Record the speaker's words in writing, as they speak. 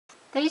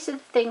these are the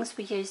things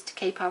we use to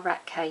keep our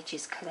rat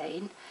cages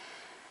clean.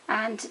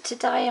 And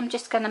today I'm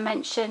just going to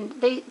mention,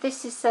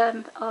 this is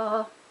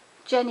our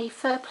Jenny,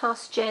 Fur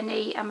Plus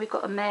Jenny, and we've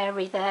got a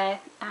Mary there,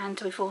 and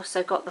we've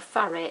also got the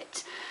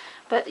ferret.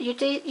 But you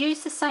do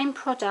use the same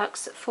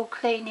products for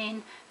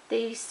cleaning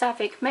the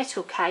Savick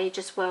metal cage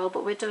as well,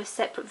 but we'll do a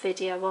separate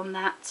video on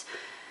that.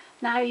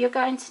 Now you're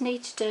going to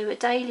need to do a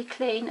daily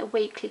clean, a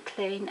weekly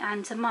clean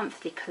and a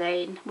monthly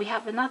clean. We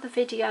have another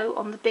video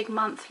on the big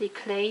monthly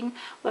clean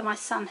where my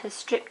son has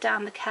stripped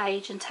down the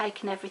cage and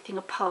taken everything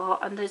apart,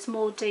 and there's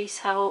more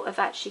detail of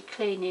actually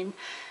cleaning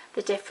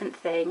the different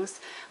things.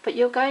 But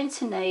you're going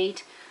to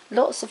need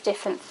lots of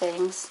different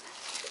things.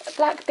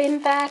 Black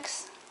bin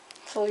bags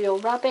for your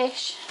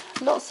rubbish,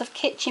 lots of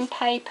kitchen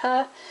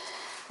paper.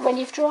 When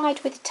you've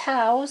dried with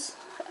towels,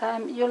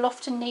 you'll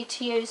often need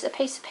to use a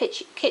piece of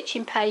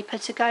kitchen paper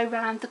to go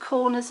around the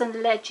corners and the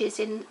ledges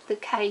in the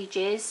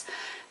cages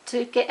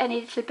to get any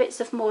little bits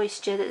of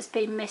moisture that's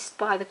been missed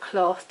by the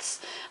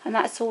cloths, and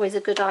that's always a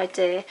good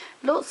idea.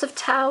 Lots of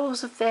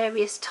towels of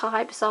various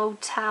types,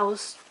 old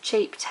towels,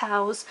 cheap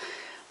towels,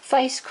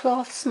 face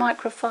cloths,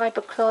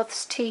 microfiber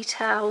cloths, tea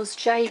towels,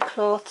 J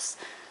cloths,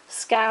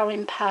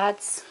 scouring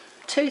pads,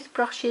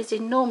 toothbrushes,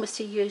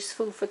 enormously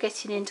useful for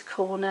getting into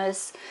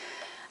corners.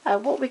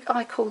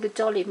 I call the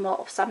dolly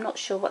mops, I'm not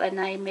sure what their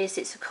name is.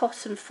 It's a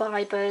cotton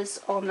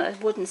fibres on a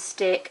wooden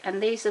stick,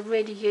 and these are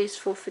really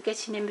useful for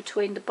getting in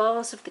between the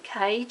bars of the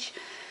cage,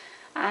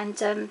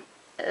 and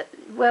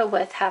well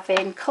worth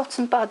having.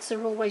 Cotton buds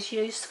are always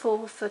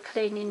useful for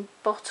cleaning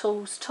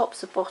bottles,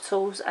 tops of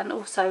bottles, and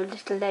also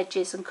little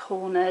ledges and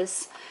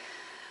corners.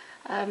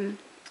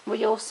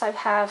 We also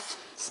have,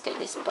 let's get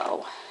this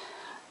bowl.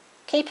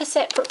 Keep a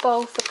separate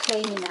bowl for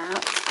cleaning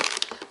out.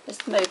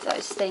 Let's move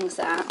those things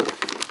out.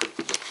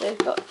 We've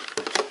got,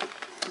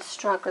 I'm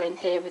struggling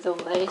here with all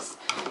these.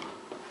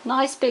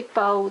 Nice big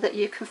bowl that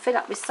you can fill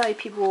up with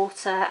soapy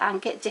water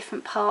and get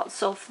different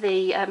parts of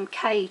the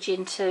cage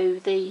into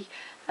the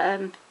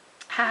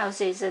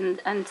houses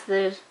and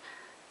the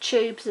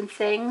tubes and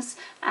things.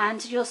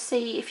 And you'll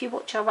see, if you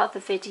watch our other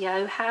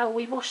video, how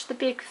we wash the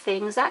big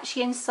things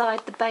actually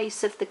inside the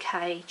base of the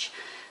cage.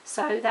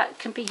 So that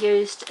can be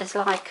used as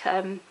like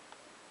a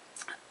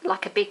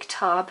big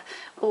tub,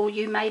 or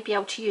you may be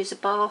able to use a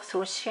bath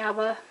or a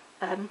shower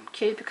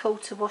cubicle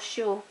to wash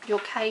your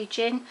cage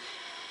in.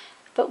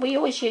 But we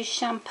always use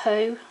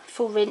shampoo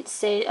for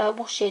rinsing,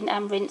 washing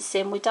and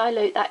rinsing. We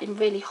dilute that in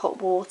really hot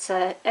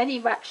water. Any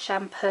rat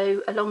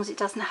shampoo, as long as it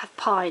doesn't have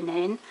pine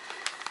in.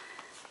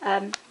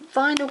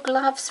 Vinyl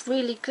gloves,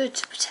 really good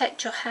to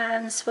protect your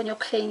hands when you're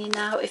cleaning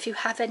out if you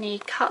have any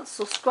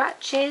cuts or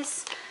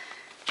scratches.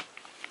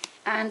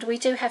 And we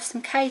do have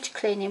some cage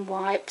cleaning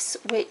wipes,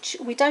 which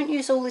we don't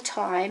use all the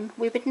time.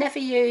 We would never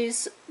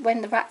use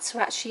when the rats are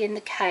actually in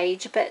the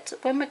cage, but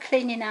when we're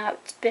cleaning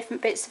out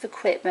different bits of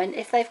equipment,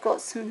 if they've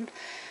got some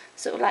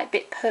sort of like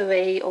bit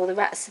pooey or the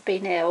rats have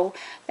been ill,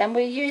 then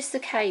we use the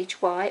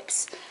cage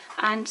wipes,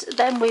 and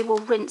then we will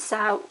rinse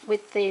out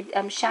with the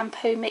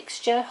shampoo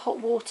mixture, hot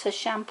water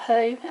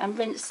shampoo, and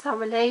rinse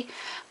thoroughly.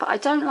 But I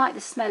don't like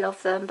the smell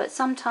of them, but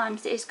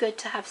sometimes it is good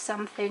to have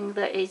something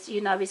that is,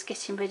 you know, is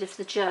getting rid of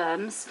the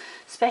germs,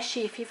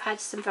 especially if you've had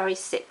some very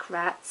sick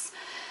rats.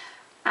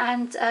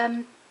 And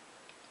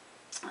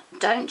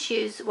don't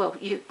use, well,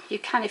 you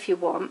can if you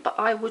want, but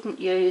I wouldn't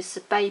use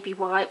baby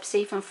wipes,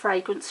 even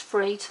fragrance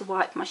free, to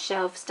wipe my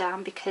shelves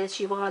down, because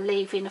you are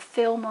leaving a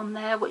film on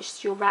there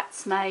which your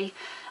rats may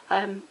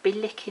be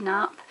licking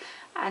up,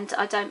 and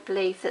I don't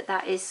believe that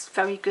that is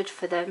very good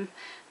for them.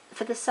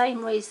 For the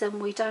same reason,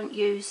 we don't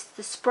use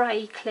the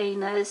spray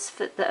cleaners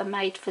that are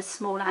made for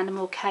small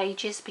animal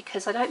cages,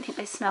 because I don't think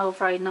they smell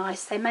very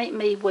nice. They make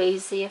me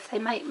wheezy. If they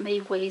make me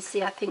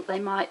wheezy, I think they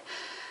might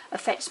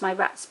affect my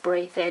rat's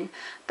breathing.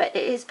 But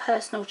it is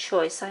personal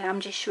choice. I am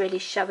just really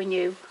showing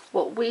you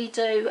what we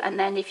do, and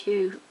then if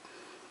you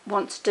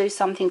want to do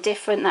something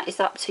different, that is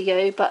up to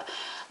you. But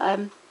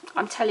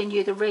I'm telling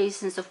you the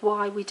reasons of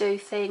why we do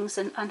things,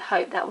 and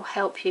hope that will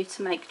help you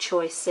to make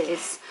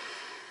choices.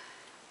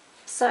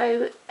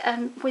 So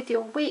with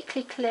your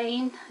weekly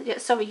clean,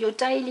 sorry, your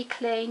daily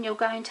clean, you're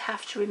going to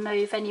have to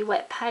remove any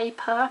wet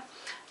paper.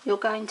 You're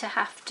going to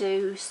have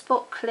to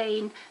spot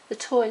clean the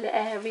toilet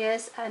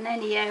areas and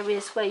any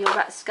areas where your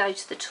rats go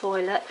to the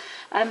toilet.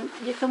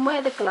 You can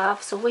wear the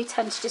gloves, or we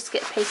tend to just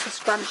get a piece of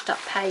scrunched up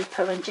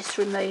paper and just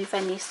remove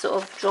any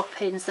sort of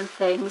droppings and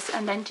things,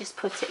 and then just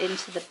put it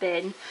into the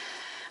bin.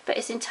 But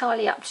it's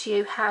entirely up to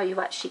you how you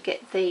actually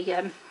get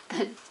the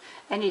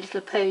any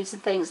little poos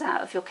and things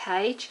out of your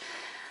cage.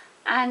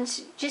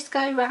 And just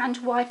go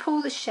around, wipe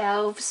all the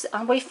shelves,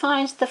 and we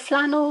find the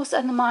flannels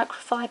and the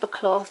microfiber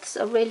cloths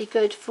are really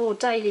good for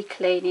daily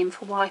cleaning,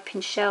 for wiping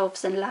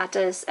shelves and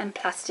ladders and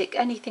plastic,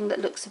 anything that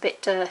looks a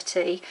bit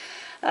dirty,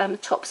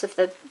 tops of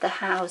the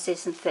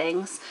houses and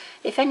things.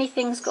 If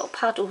anything's got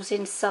puddles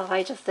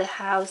inside of the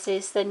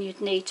houses, then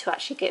you'd need to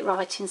actually get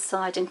right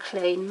inside and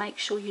clean. Make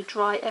sure you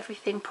dry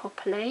everything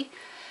properly.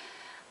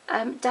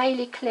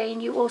 Daily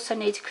clean, you also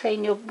need to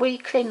clean we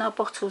clean our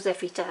bottles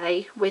every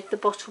day with the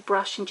bottle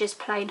brush and just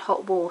plain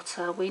hot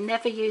water. We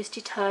never use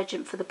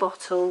detergent for the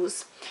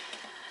bottles.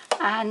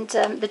 And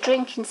the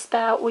drinking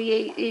spout,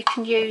 you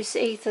can use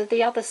either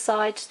the other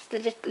side,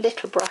 the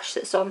little brush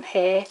that's on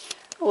here,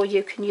 or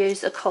you can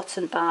use a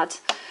cotton bud.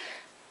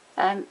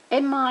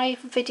 In my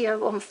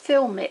video on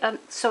food,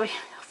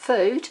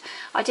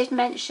 I did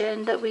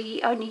mention that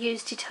we only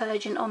use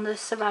detergent on the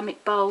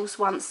ceramic bowls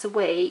once a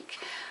week.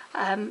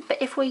 But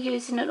if we're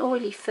using an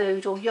oily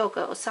food or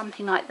yogurt or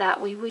something like that,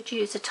 we would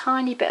use a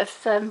tiny bit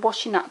of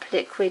washing up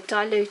liquid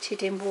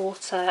diluted in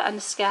water and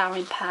a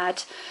scouring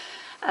pad,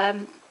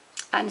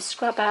 and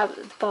scrub out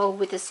the bowl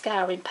with a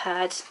scouring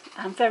pad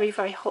and very,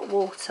 very hot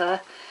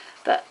water.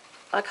 But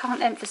I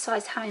can't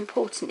emphasise how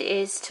important it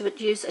is to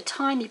use a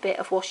tiny bit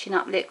of washing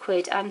up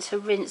liquid and to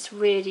rinse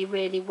really,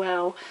 really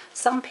well.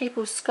 Some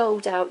people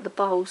scald out the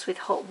bowls with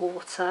hot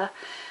water,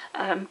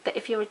 but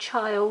if you're a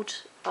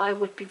child, I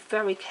would be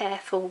very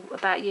careful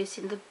about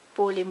using the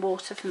boiling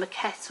water from a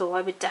kettle.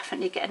 I would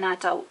definitely get an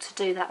adult to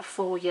do that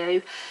for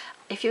you.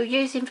 If you're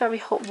using very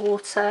hot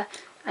water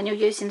and you're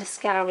using the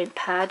scouring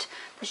pad,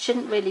 there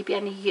shouldn't really be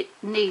any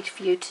need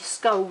for you to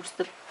scald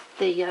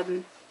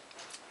the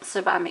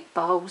ceramic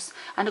bowls.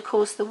 And of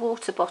course the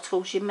water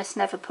bottles, you must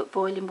never put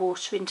boiling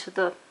water into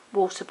the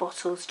water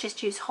bottles.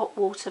 Just use hot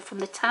water from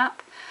the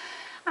tap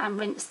and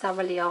rinse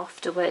thoroughly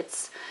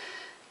afterwards.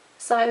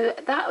 So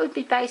that would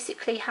be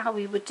basically how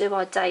we would do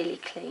our daily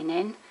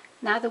cleaning.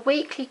 Now the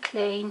weekly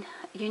clean,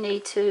 you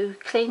need to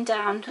clean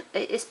down.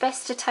 It's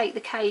best to take the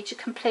cage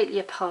completely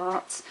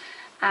apart,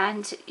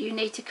 and you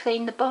need to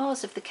clean the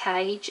bars of the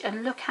cage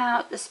and look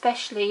out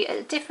especially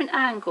at different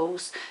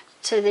angles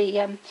to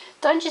the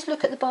don't just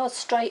look at the bars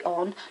straight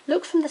on,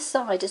 look from the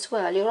side as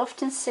well. You'll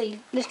often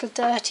see little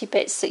dirty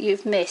bits that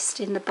you've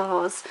missed in the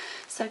bars,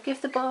 so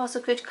give the bars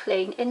a good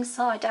clean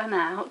inside and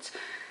out.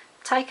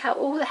 Take out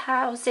all the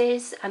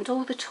houses and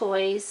all the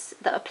toys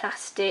that are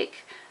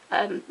plastic.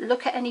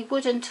 Look at any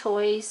wooden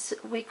toys.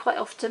 We quite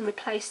often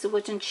replace the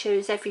wooden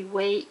shoes every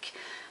week.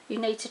 You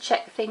need to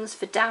check things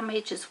for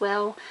damage as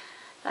well.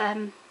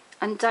 And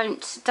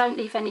don't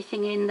leave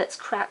anything in that's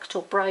cracked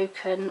or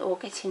broken or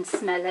getting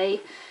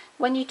smelly.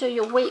 When you do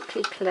your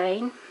weekly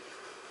clean,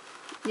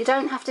 you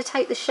don't have to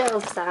take the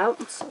shelves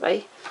out.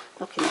 Sorry,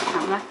 looking at the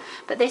camera.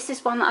 But this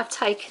is one that I've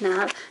taken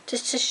out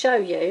just to show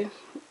you.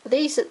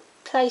 These are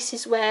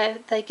places where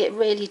they get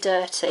really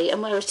dirty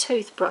and where a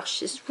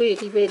toothbrush is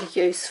really, really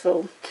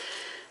useful.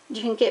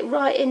 You can get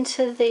right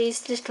into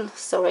these little,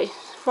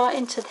 right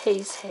into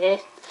these here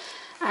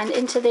and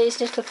into these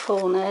little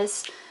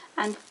corners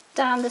and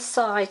down the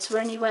sides, or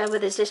anywhere where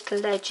there's little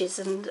ledges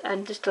and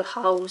little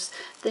holes.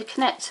 The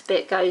connector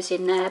bit goes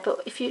in there,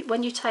 but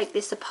when you take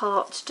this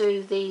apart to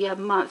do the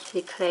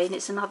monthly clean,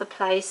 it's another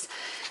place.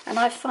 And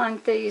I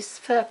find these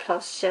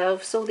Furplus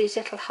shelves, all these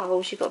little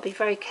holes, you've got to be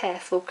very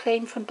careful.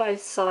 Clean from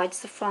both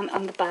sides, the front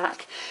and the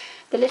back.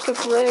 The little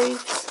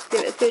grooves,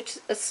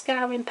 a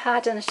scouring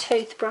pad and a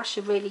toothbrush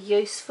are really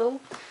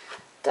useful.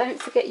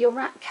 Don't forget your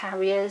rat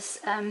carriers.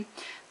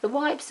 The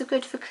wipes are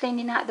good for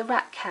cleaning out the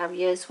rat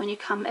carriers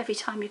every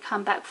time you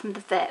come back from the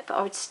vet, but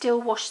I would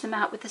still wash them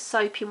out with the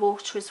soapy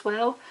water as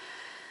well.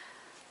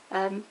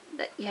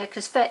 Yeah,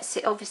 because vets,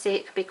 obviously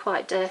it could be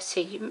quite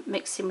dirty,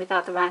 mixing with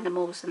other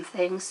animals and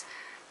things.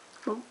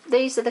 Well,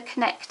 these are the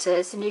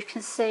connectors, and you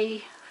can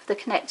see the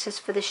connectors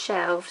for the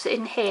shelves.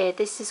 In here,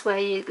 this is where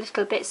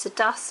little bits of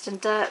dust and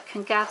dirt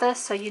can gather,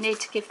 so you need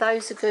to give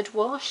those a good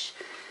wash.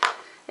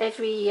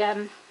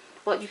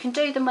 You can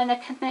do them when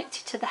they're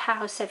connected to the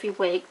house every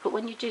week, but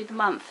when you do the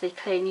monthly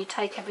clean, you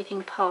take everything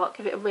apart,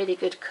 give it a really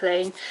good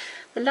clean.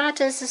 The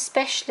ladders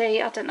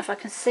especially, I don't know if I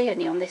can see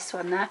any on this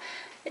one now,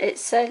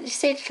 it's you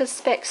see little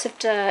specks of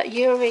dirt.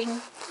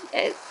 Urine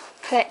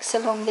collects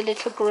along the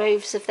little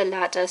grooves of the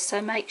ladder,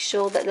 so make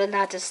sure that the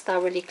ladder's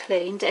thoroughly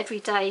cleaned every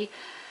day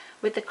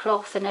with the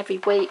cloth, and every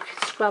week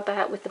scrub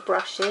out with the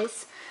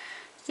brushes.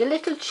 Your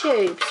little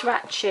tubes,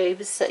 rat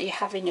tubes that you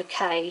have in your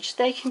cage,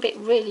 they can get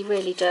really,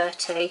 really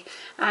dirty,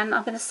 and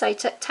I'm going to say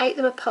take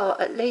them apart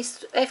at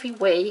least every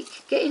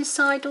week. Get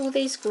inside all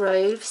these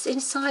grooves,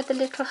 inside the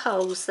little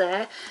holes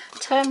there,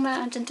 turn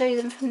round and do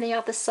them from the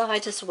other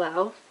side as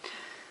well.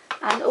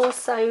 And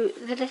also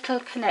the little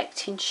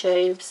connecting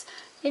tubes.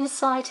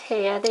 Inside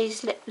here,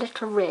 these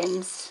little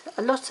rims,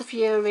 a lot of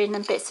urine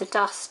and bits of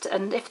dust,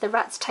 and if the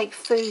rats take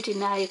food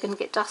in there, you're going to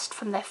get dust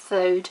from their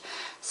food,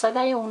 so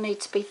they all need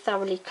to be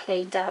thoroughly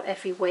cleaned out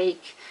every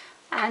week.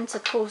 And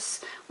of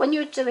course, when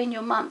you're doing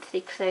your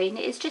monthly clean,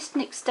 it's just an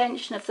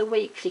extension of the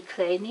weekly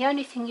clean. The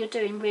only thing you're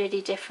doing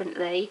really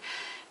differently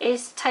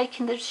is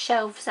taking the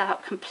shelves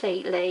out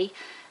completely,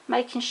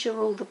 making sure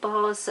all the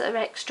bars are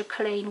extra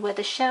clean where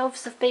the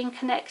shelves have been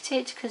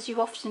connected, because you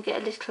often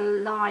get a little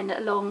line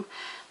along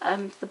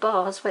the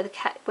bars where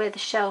the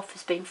shelf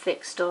has been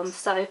fixed on.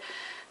 So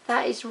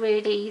that is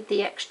really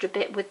the extra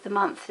bit with the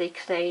monthly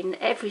clean.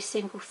 Every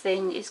single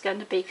thing is going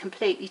to be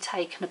completely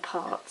taken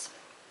apart.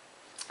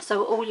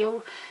 So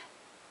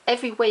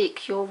every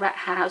week your rat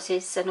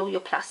houses and all your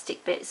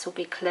plastic bits will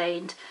be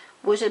cleaned.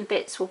 wooden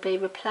bits will be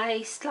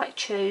replaced, like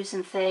chews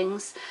and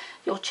things.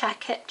 You'll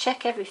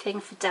check everything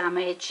for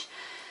damage,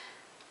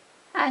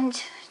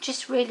 and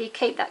just really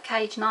keep that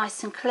cage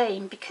nice and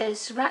clean,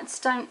 because rats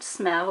don't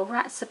smell.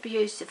 Rats are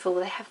beautiful,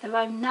 they have their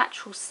own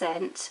natural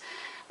scent,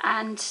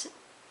 and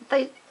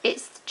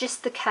it's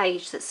just the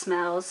cage that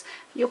smells.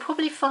 You'll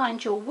probably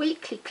find your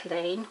weekly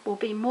clean will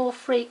be more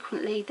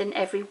frequently than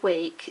every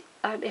week.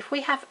 If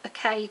we have a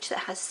cage that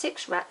has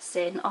 6 rats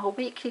in, our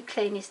weekly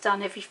clean is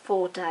done every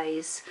 4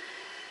 days.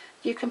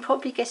 You can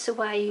probably get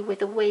away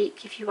with a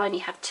week if you only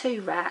have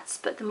 2 rats,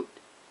 but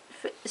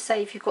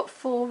say if you've got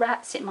 4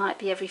 rats, it might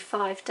be every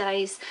 5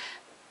 days.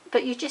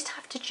 But you just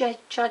have to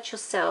judge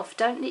yourself.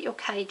 Don't let your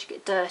cage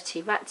get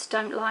dirty. Rats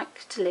don't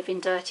like to live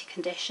in dirty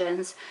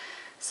conditions.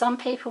 Some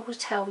people will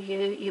tell you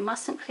you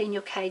mustn't clean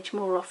your cage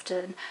more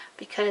often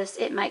because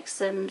it makes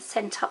them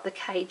scent up the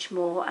cage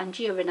more and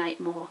urinate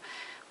more.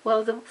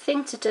 Well, the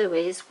thing to do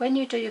is, when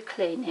you do your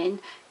cleaning,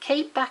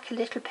 keep back a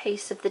little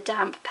piece of the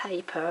damp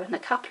paper and a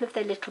couple of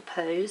their little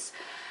poos,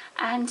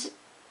 and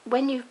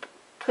when you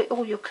put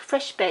all your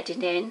fresh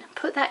bedding in,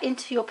 put that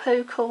into your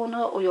poo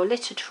corner or your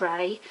litter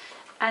tray.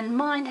 And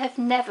mine have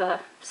never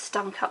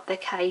stunk up their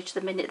cage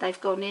the minute they've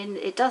gone in.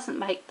 It doesn't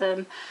make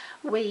them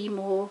wee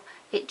more.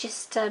 It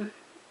just,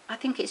 I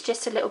think it's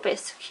just a little bit of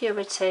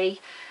security.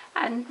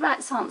 And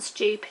rats aren't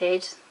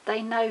stupid.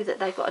 They know that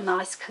they've got a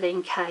nice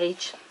clean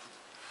cage,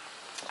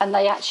 and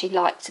they actually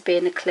like to be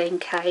in a clean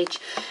cage.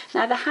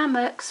 Now the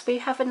hammocks, we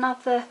have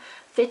another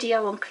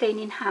video on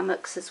cleaning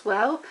hammocks as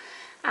well,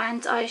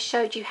 and I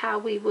showed you how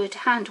we would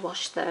hand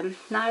wash them.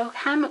 Now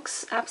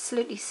hammocks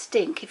absolutely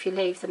stink if you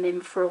leave them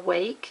in for a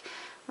week.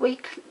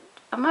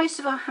 Most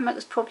of our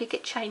hammocks probably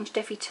get changed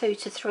every 2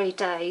 to 3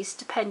 days,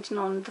 depending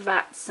on the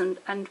rats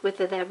and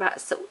whether they're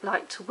rats that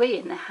like to wee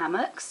in their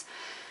hammocks.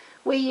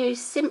 We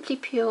use Simply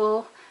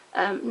Pure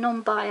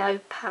non-bio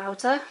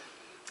powder,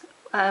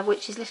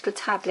 which is little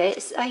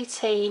tablets,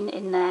 18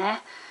 in there,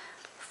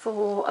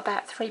 for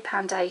about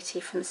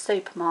 £3.80 from the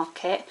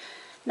supermarket.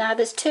 Now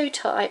there's 2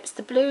 types.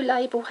 The blue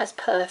label has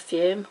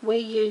perfume. We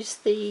use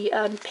the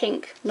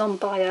pink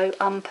non-bio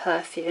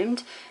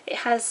unperfumed. It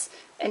has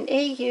an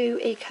EU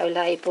eco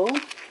label,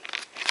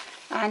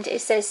 and it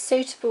says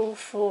suitable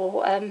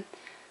for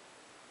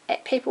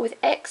people with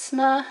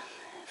eczema,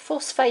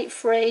 phosphate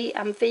free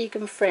and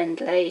vegan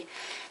friendly.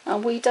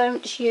 And we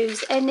don't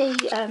use any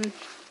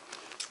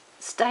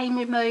stain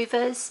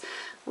removers.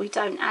 We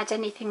don't add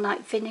anything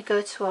like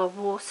vinegar to our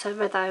water,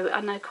 although I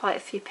know quite a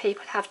few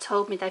people have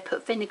told me they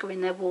put vinegar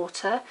in their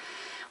water.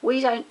 We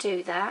don't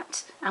do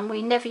that, and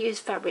we never use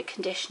fabric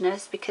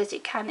conditioners because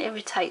it can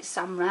irritate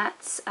some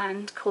rats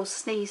and cause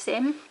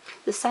sneezing.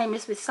 The same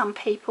as with some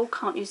people,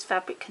 can't use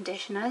fabric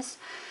conditioners.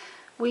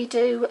 We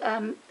do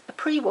a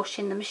pre-wash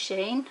in the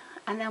machine,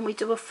 and then we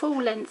do a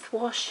full length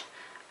wash,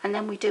 and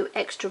then we do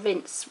extra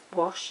rinse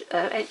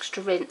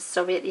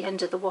at the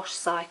end of the wash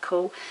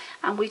cycle,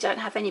 and we don't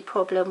have any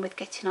problem with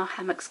getting our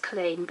hammocks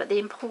clean. But the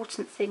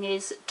important thing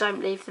is,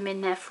 don't leave them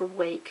in there for a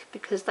week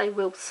because they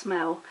will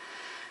smell.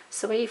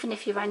 So even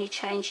if you're only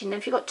changing them,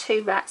 if you've got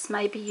 2 rats,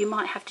 maybe you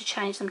might have to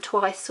change them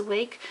twice a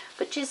week,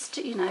 but just,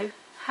 you know,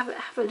 have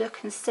a look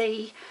and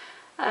see.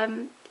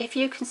 If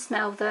you can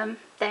smell them,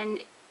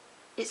 then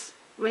it's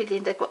really,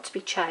 they've got to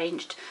be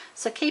changed.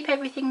 So keep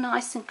everything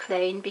nice and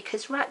clean,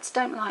 because rats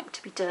don't like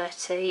to be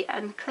dirty,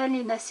 and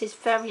cleanliness is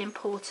very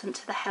important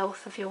to the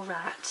health of your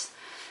rat.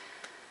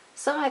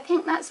 So I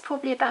think that's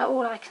probably about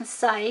all I can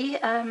say.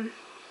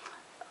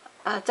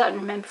 I don't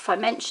remember if I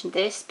mentioned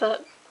this,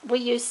 but we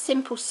use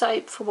simple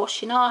soap for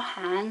washing our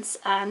hands,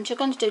 and you're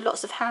going to do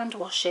lots of hand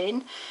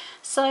washing,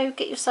 so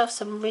get yourself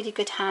some really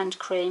good hand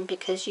cream,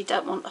 because you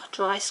don't want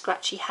dry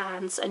scratchy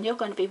hands and you're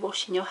going to be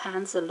washing your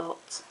hands a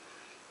lot.